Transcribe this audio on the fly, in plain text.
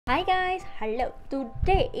Hai guys, hello.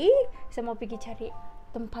 Today saya mau pergi cari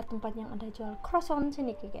tempat-tempat yang ada jual croissant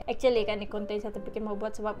sini guys. Actually kan ni konten saya terfikir mau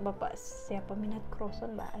buat sebab bapak saya peminat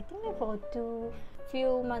croissant bah. I think for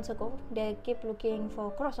few months ago they keep looking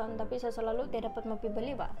for croissant, tapi saya selalu dia dapat mau pergi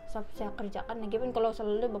beli bah. So, saya kerjakan lagi pun kalau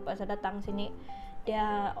selalu bapak saya datang sini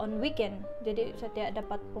dia on weekend, jadi saya tidak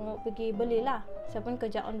dapat pergi belilah. Saya pun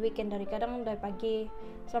kerja on weekend dari pagi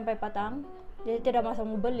sampai petang, jadi tidak masa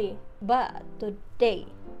mau beli. But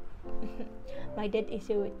today my dad is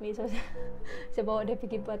here with me, so saya bawa dia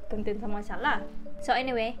pergi buat konten sama Salah. So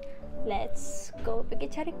anyway, let's go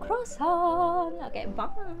pergi cari croissant. Okay,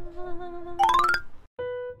 bye.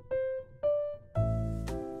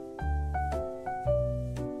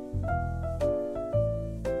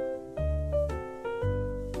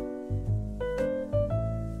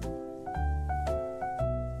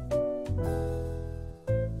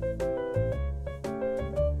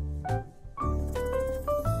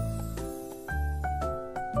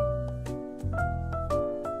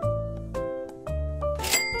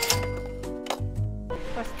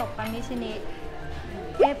 First stop kami sini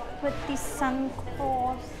Appetissant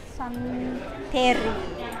Croissanterie.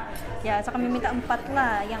 Ya, so kami minta 4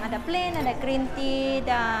 lah, yang ada plain, ada green tea,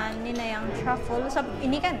 dan ini yang truffle. So,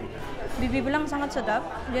 ini kan bibi bilang sangat sedap,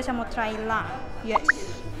 jadi saya mau try lah. Yes,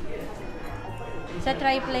 saya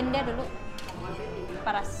try plain dia dulu,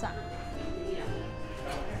 parasa.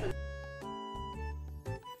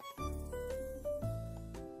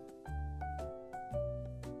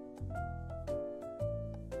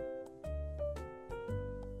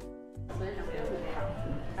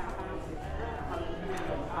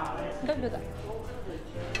 Sedap juga.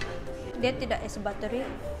 Dia tidak es buttery,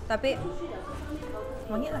 tapi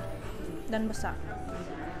wangi lah dan besar.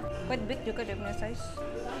 Quite big juga dia punya size.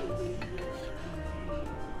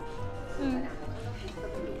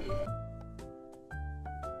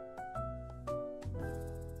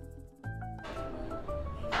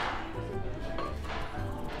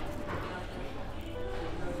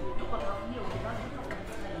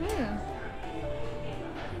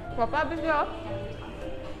 Bapak habis ya?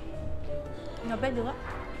 Nggak juga.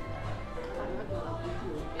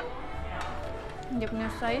 Dia punya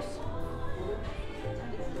size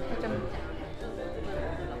macam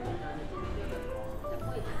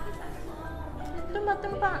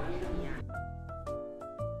tempat-tempat.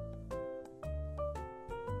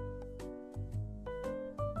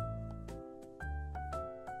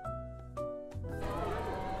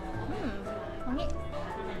 Wangi.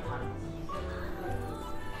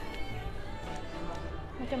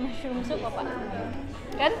 Macam mushroom soup apa?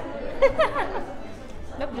 Kan?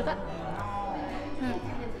 Sedap juga.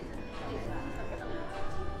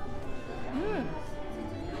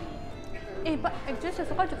 Pak, actually saya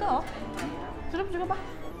suka juga oh. Sedap juga pak.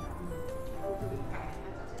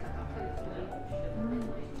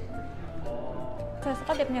 Saya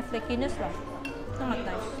suka dia punya flakiness lah. Sangat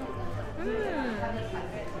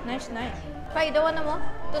nice. Nice. Pak, ida warna mo?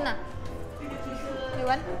 Tuna? You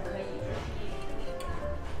want?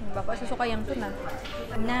 Bapak saya suka yang tuna.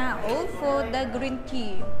 Nah, all for the green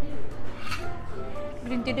tea.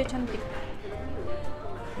 Green tea dia cantik.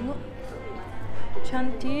 Tengok.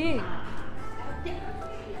 Cantik.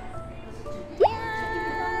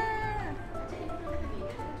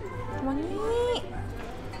 Wangi.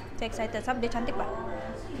 Saya excited. Sebab dia cantik pak.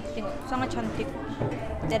 Tengok, sangat cantik.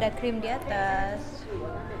 Dia ada krim di atas.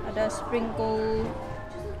 Ada sprinkle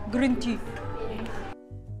green tea.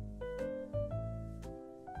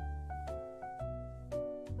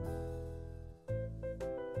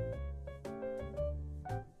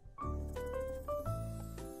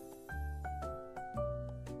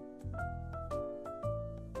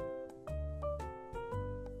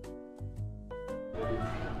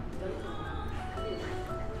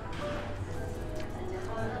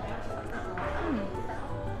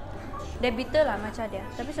 Dia bitter lah macam dia,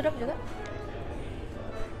 tapi sedap juga.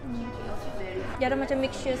 Dia ada macam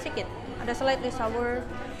mixture sikit, ada slightly sour.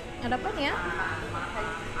 Ada apa nih ya?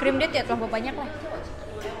 Krim dia tidak terlalu banyak lah.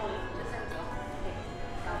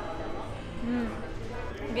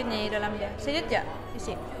 Gini dalam dia, sedikit ya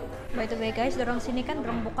isi. By the way guys, dorang sini kan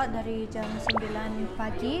dorang buka dari jam 9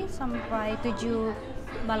 pagi sampai 7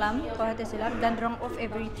 malam kalau tidak silap, dan dorang off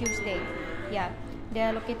every Tuesday. Ya.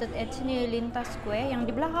 Dia located at sini lintas Square yang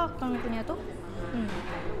di belakang punya tuh.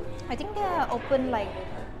 I think dia open like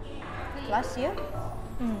last year.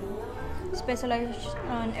 Specialized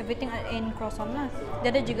on everything in croissant lah.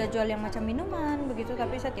 Dia ada juga jual yang macam minuman begitu,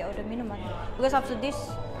 tapi saya tidak order minuman. Because after this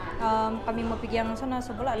kami mau pergi yang sana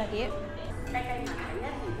sebelah lagi ya.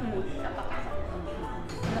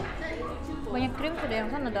 Banyak krim sudah yang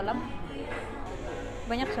sana dalam.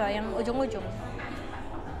 banyak saya yang ujung-ujung.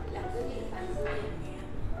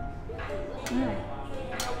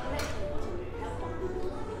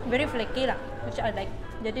 Very flaky lah, which I like.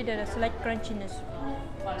 Jadi ada slight crunchiness,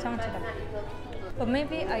 sangat sedap. But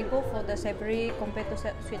maybe I go for the savory compared to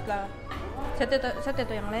sweet lah. Saya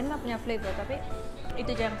tahu yang lain lah punya flavor, tapi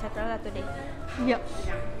itu yang saya tahu lah today. Yeah,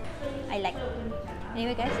 I like.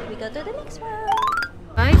 Anyway guys, we go to the next one.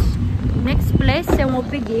 Guys, next place yang mau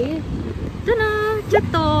pergi, sana,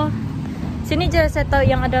 Chatto. Sini je saya tahu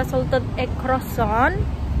yang ada salted egg croissant.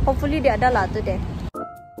 Hopefully dia ada lah today.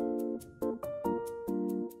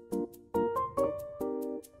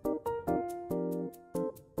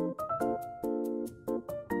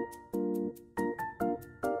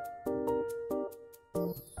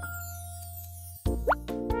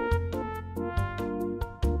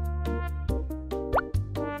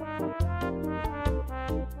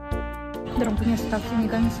 Dorang punya staff ini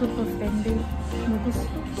kan super friendly, bagus,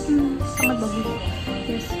 sangat bagus.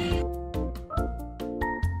 Yes.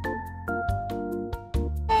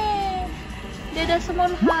 Dia ada small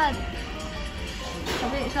hut.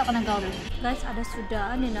 Tapi saya akan gaul. Guys, ada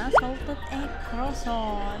sudah nih nah salted egg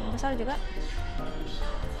croissant. Besar juga.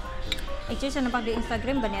 Actually saya nampak di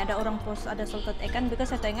Instagram banyak ada orang post ada salted egg kan, because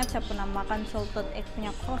saya ingat saya pernah makan salted egg punya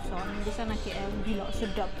croissant di sana KL, gila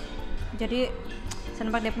sedap. Jadi saya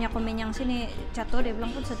nampak dia punya komen yang sini Chatto, dia bilang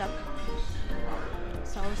pun sedap.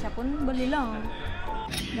 So saya pun beli lah.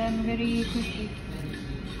 Dan very crispy.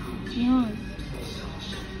 Ya.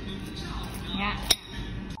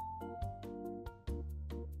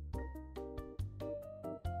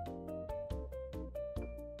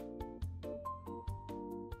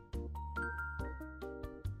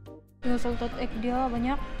 Yo, salted egg dia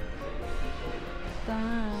banyak.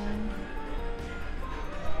 Dan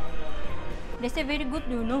they say very good,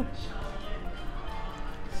 you know.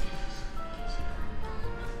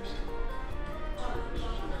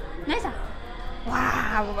 Nice ah?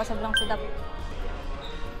 Wah, bapak saya bilang sedap.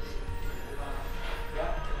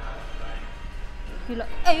 Gila,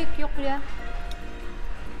 yolk dia.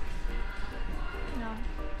 Nah,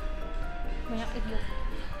 banyak egg yolk.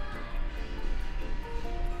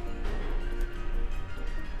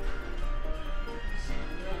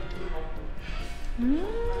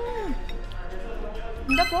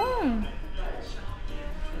 Sedap dong.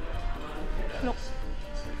 Look.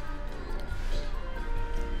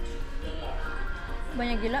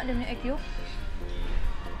 Banyak gila dia punya egg yolk.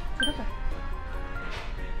 Sedap kan?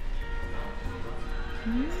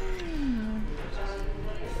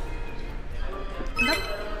 Sedap.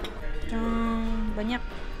 Banyak.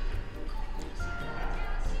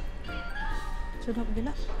 Sedap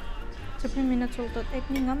gila. Seperti minat salted egg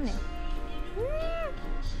nih ngam nih.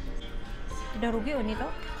 Tidak rugi ini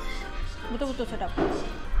tau, betul-betul sedap.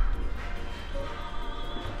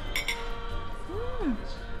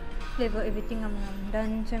 Flavor everything ngam-ngam.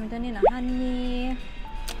 Dan saya minta nih nah honey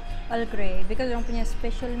Earl Grey, because orang punya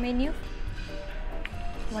special menu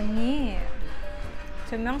wangi.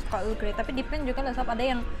 Saya memang suka Earl Grey, tapi depend juga lah, ada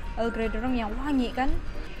yang Earl Grey dorong yang wangi kan.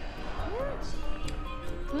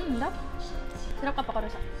 Sedap. Sedap apa kau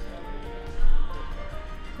rasa?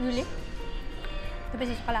 Really? Tapi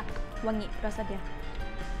saya suka lah, wangi rasa dia.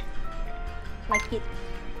 Like it.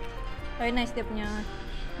 Very nice dia punya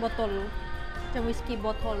botol, macam whiskey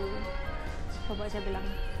botol. Coba saya bilang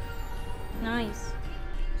nice.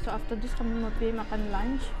 So after this kami mau pergi makan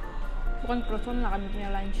lunch. Bukan croissant lah kami punya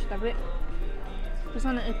lunch, tapi di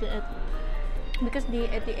sana 88. Because di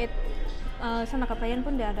 88 sana Kapayan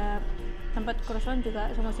pun dia ada tempat croissant juga,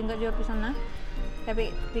 sama singgah juga di sana.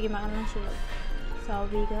 Tapi pergi makan lunch dulu. So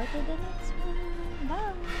we go to the next one.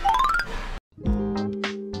 Bye.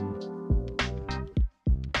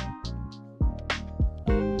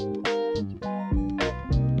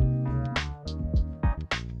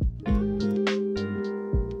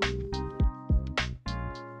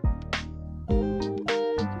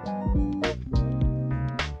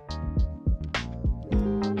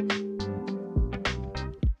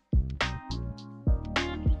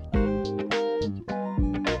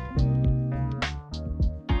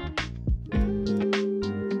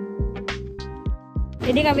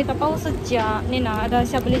 Jadi kami tak tahu sejak Nina ada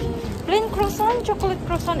saya beli plain croissant, chocolate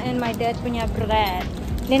croissant, and my dad punya bread.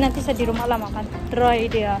 Ini nanti saya di rumah lah makan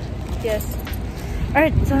dry dia. Yes.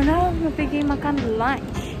 Alright, so now mau pergi makan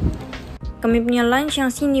lunch. Kami punya lunch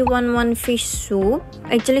yang sini one fish soup.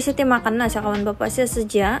 Actually saya makan lah sama kawan bapak saya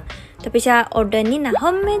sejak. Tapi saya order ni nah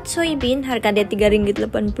homemade soybean, harga dia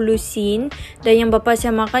RM3.80. Dan yang bapak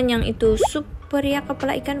saya makan yang itu sup periak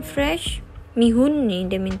kepala ikan fresh. mihun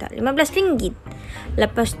nih dia minta RM15.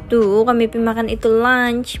 Lepas tu kami pergi makan itu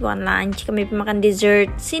lunch, bukan lunch, kami pergi makan dessert.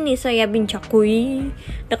 Sini Soya bin Cakoi.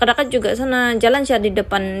 Dekat-dekat juga sana, jalan sih di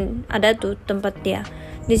depan ada tuh tempat dia.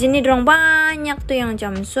 Di sini dorong banyak tuh yang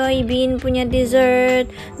macam soybean punya dessert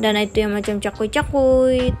dan itu yang macam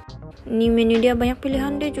cakoi-cakoi. Ini menu dia banyak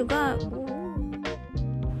pilihan dia juga.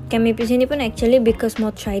 Kami di sini pun actually because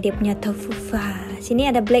mau try dia punya tofu pha. Sini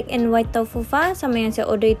ada black and white tofu pha sama yang saya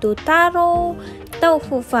order itu taro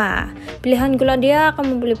tofu pha. Pilihan gula dia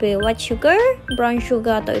kamu boleh pilih white sugar, brown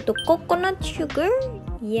sugar atau itu coconut sugar.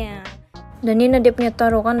 Yeah. Dan ini dia punya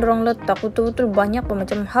taro kan dorong letak betul-betul banyak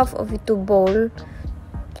macam half of itu bowl.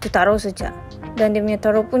 Itu taruh saja. Dan dia punya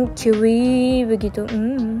taruh pun chewy begitu.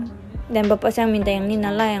 Dan bapak saya minta yang ini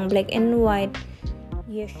lah, yang black and white.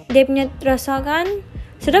 Yes. Dia punya rasa kan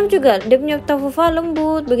sedap juga. Dia punya tofu pha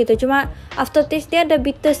lembut begitu. Cuma aftertaste dia ada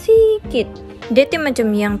bitter sedikit. Dia tuh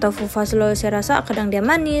macam yang tofu pha selalu saya rasa kadang dia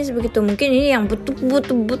manis begitu. Mungkin ini yang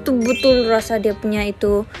betul-betul rasa dia punya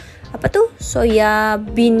itu apa tuh? Soya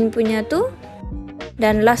bean punya tuh.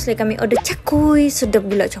 Dan lastly kami order cakoi.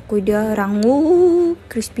 Sedap gila cakoi dia, rangu,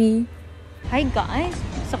 crispy. Hai guys,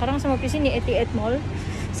 sekarang saya mau pergi sini 88 Mall.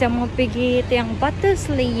 Saya mau pergi itu yang butter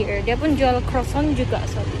slayer. Dia pun jual croissant juga,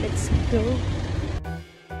 so let's go.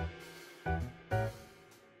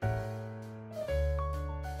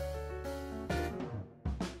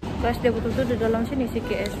 Guys, dia betul-betul di dalam sini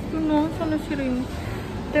CKS. No, sana sering.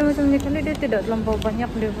 Tapi macam ni kali dia tidak terlampau banyak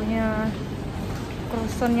dia punya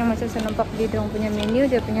croissant yang macam saya nampak di dalam punya menu.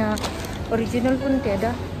 Dia punya original pun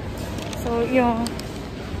tiada. So yang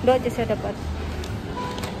dua aja saya dapat.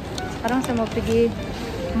 Sekarang saya mau pergi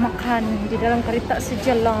makan di dalam kereta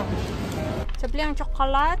sejalan. Saya beli yang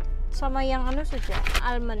coklat sama yang anu saja,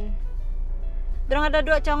 almond. Dorang ada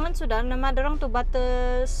dua cangan sudah. Nama dorang tu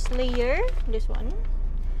butter slayer, this one.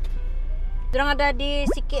 Dorang ada di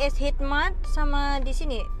CKS Hitmart sama di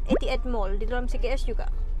sini 88 Mall di dalam CKS juga.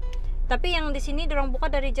 Tapi yang di sini dorang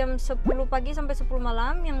buka dari jam 10 pagi sampai 10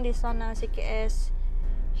 malam. Yang di sana CKS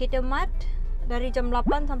Hitmart dari jam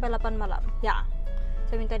 8 sampai 8 malam. Ya.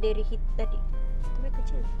 Saya minta dari hit tadi. Tapi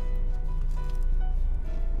kecil.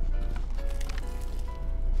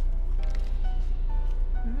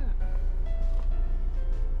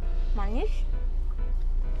 Manis.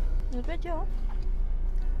 Itu aja.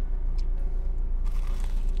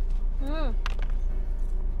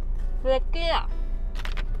 Flaky ya.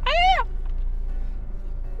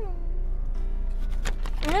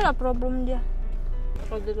 Inilah problem dia.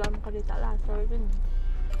 Kalau di dalam kereta lah, kalau ini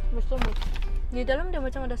bersumut. Di dalam dia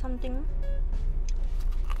macam ada something.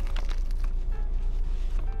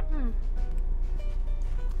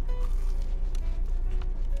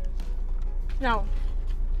 Now,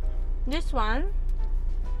 this one,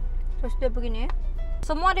 terus dia begini.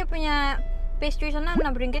 Semua dia punya pastry sana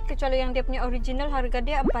RM6 kecuali yang dia punya original harga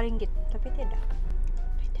dia RM4. Tapi tidak.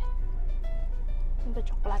 Untuk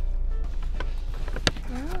coklat.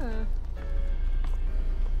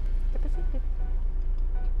 Tapi sedikit.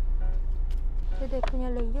 Dia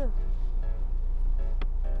punya layer.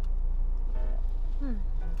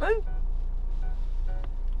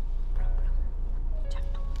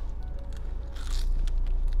 Chatto.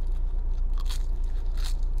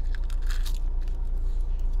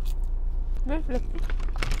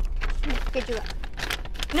 Oke juga.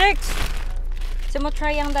 Next, saya mau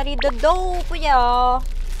try yang dari the dough punya.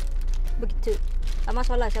 Begitu. Lama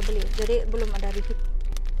soalnya saya beli, jadi belum ada review.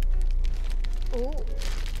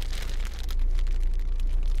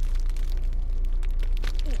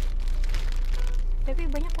 Tapi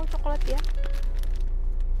banyak kok coklat ya.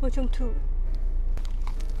 Macam tu.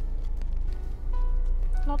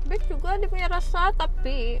 Not bad juga dia punya rasa,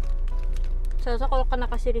 tapi saya rasa kalau kena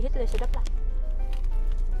kasih rehit ya sedap lah.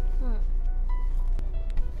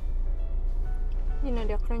 Ini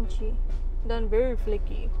dia crunchy dan very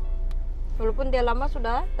flaky. Walaupun dia lama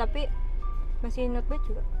sudah, tapi masih not bad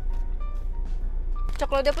juga.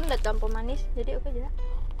 Coklat dia pun udah campur manis, jadi oke aja.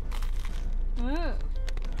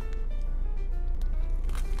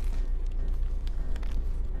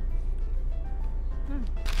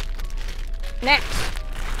 Next,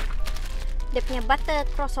 dia punya butter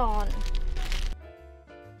croissant.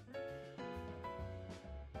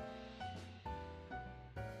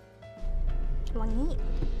 Wangi.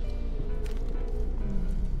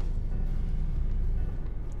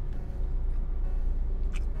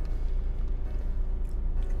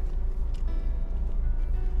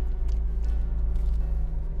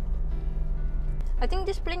 I think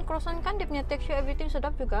this plain croissant kan dia punya texture everything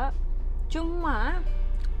sedap juga. Cuma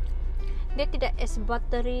dia tidak as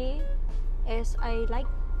buttery as I like.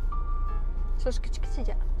 So sedikit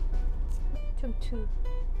saja. Macam tu.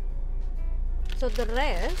 So the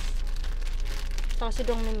rest kasih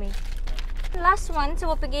dong nih. Last one,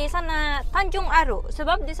 saya mau pergi sana Tanjung Aru.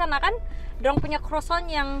 Sebab di sana kan dorang punya croissant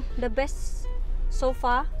yang the best so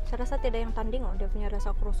far. Saya rasa tidak yang tanding dia punya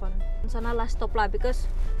rasa croissant. Sana last stop lah, because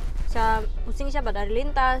saya pusing siapa dari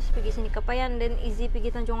lintas pergi sini Kepayan dan easy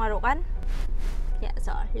pergi Tanjung Aru kan. Ya,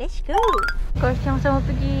 so let's go. Course yang saya mau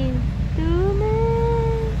pergi tuh nih.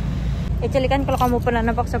 Actually kan kalau kamu pernah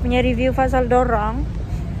nampak saya punya review pasal dorang,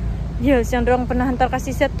 yes, yang dorang pernah hantar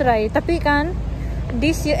kasih set try. Tapi kan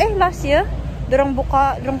this year, last year dorang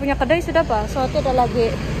buka, dorang punya kedai sudah apa? So itu ada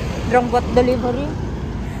lagi dorang buat delivery.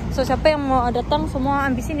 So siapa yang mau datang semua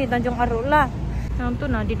ambil sini Tanjung Aru lah. Yang tu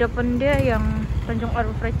nah di depan dia yang Tanjung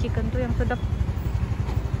Aru fried chicken tu yang sedap.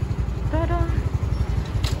 Tada.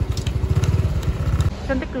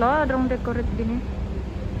 Cantik lah dorang decorate gini.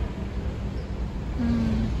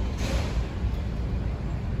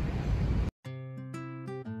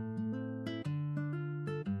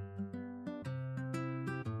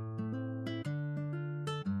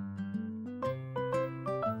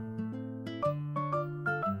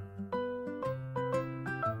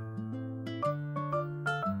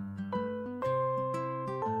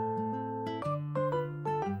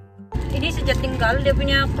 Ini sejak tinggal dia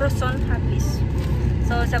punya croissant habis.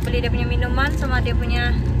 So saya beli dia punya minuman sama dia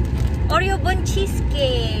punya Oreo bun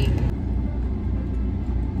cheesecake.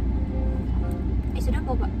 Sudah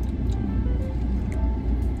apa, Pak?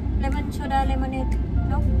 Lemon soda lemonade.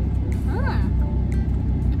 No?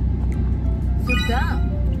 Sudah.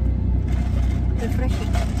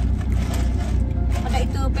 Refreshing. Ada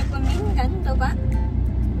itu peppermint kan, tuh Pak?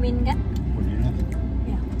 Mint kan?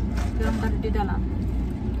 Ya. Dorang taruh di dalam.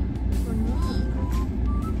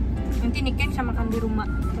 Nanti Niken bisa makan di rumah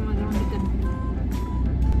sama orang Niken.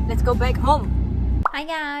 Let's go back home. Hi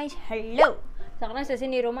guys, hello. Sekarang saya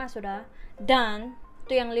sini di rumah sudah. Dan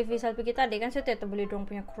itu yang Leafville pergi tadi kan saya tidak beli dorang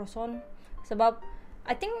punya croissant. Sebab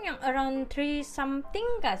I think yang around 3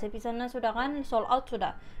 something kah saya pergi sana sudah kan sold out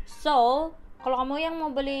sudah. So kalau kamu yang mau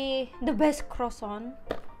beli the best croissant,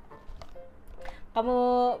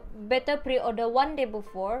 kamu better pre-order one day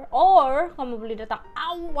before, or kamu beli datang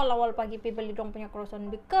awal-awal pagi pergi beli dorang punya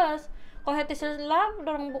croissant, because kalau hati salah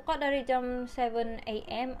dorang buka dari jam 7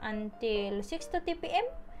 AM until 6:30 PM.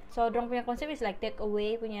 So dorang punya konsep is like take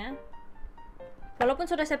away punya. Walaupun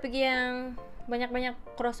sudah saya pergi yang banyak-banyak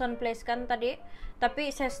croissant place kan tadi,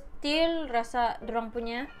 tapi saya still rasa dorang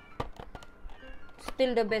punya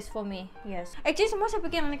still the best for me. Yes. Actually semua saya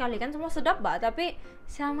pergi yang kali kan semua sedap bah, tapi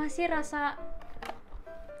saya masih rasa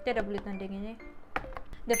tidak boleh tanding ini.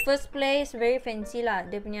 The first place very fancy lah.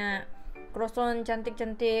 Dia punya croissant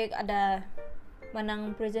cantik-cantik, ada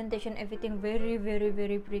menang presentation, everything very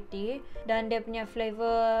pretty. Dan dia punya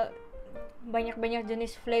flavor banyak-banyak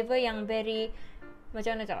jenis flavor yang very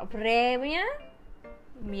macam mana cakap rare punya.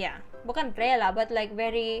 Yeah, bukan rare lah, but like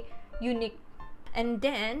very unique. And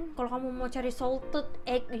then kalau kamu mau cari salted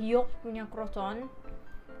egg yolk punya croissant,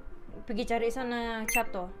 pergi cari sana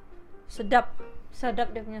Chatto. Sedap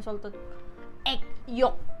dia punya salted egg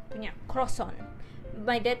yolk punya croissant.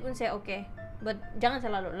 My dad pun say okay, but jangan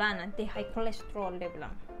selalu lah, nanti high cholesterol dia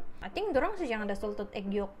bilang. I think dorang saja yang ada salted egg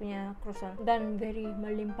yolk punya croissant dan very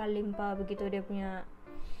melimpah-limpah begitu dia punya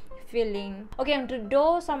filling. Okay, yang the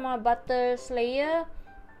dough sama butter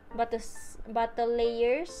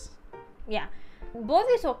layers, yeah, both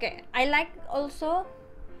is okay. I like also,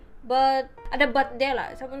 but ada but dia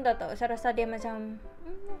lah. Saya pun tak tahu. Saya rasa dia macam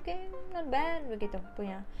okay, not bad begitu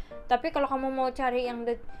punya. Tapi kalau kamu mau cari yang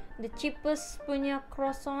the cheapest punya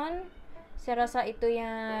croissant, saya rasa itu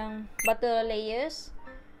yang butter layers.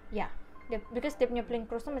 Ya, yeah, because dia punya plain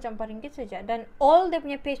croissant macam RM4 saja, dan all dia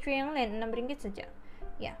punya pastry yang lain RM6 saja.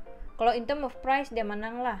 Ya, yeah. Kalau in term of price dia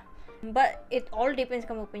menang lah. But it all depends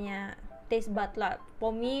kamu punya taste bud lah. For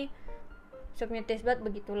me, saya punya taste bud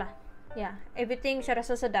begitulah. Ya, yeah, everything saya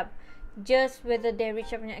rasa sedap. Just whether they reach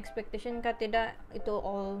up punya expectation kah tidak, itu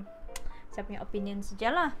all saya punya opinion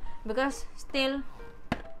sajalah. Because still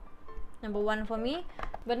number one for me,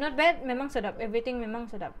 but not bad, memang sedap, everything memang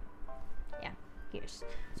sedap. Yeah, here's.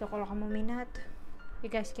 So kalau kamu minat, you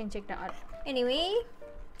guys can check that out. Anyway,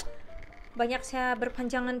 banyak saya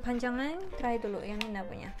berpanjangan-panjangan, try dulu yang ini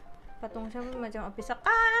punya. Patung saya macam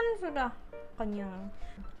apisakan sudah kenyang.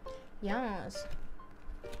 Yes.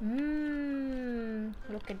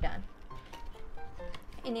 Look at that.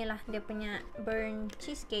 Inilah dia punya burnt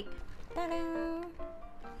cheesecake. Tadang!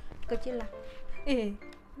 Kecil lah.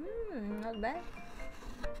 Not bad.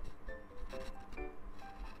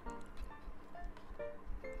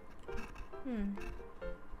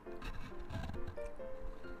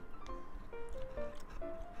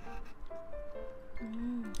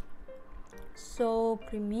 so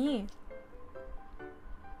creamy.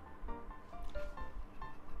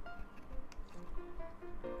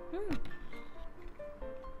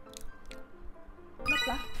 Enak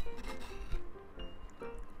lah.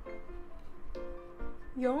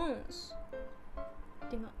 Yes.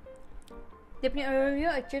 Tengok. Dia punya Oreo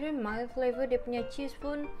actually mild flavor. Dia punya cheese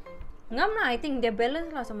pun ngam lah. I think dia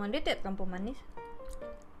balance lah sama. Dia tak terlampau manis.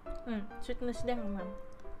 Sweetness dia ngam.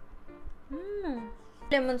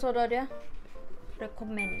 Lemon soda dia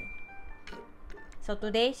recommend. So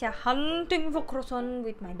today saya hunting for croissant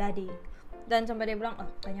with my daddy. Dan sampai dia bilang,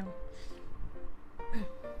 kenyang.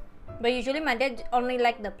 But usually my dad only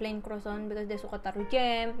like the plain croissant because dia suka taruh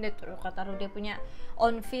jam, dia suka taruh dia punya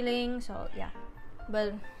own filling. So yeah,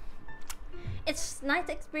 but it's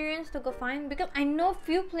nice experience to go find because I know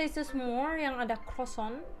few places more yang ada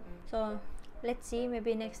croissant. So let's see,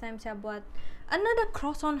 maybe next time saya buat another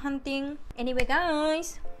croissant hunting. Anyway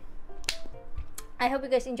guys, I hope you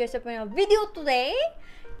guys enjoyed my video today.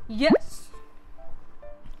 Yes.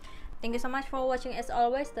 Thank you so much for watching as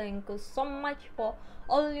always. Thank you so much for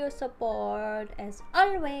all your support as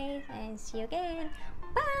always. And see you again.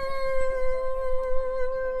 Bye.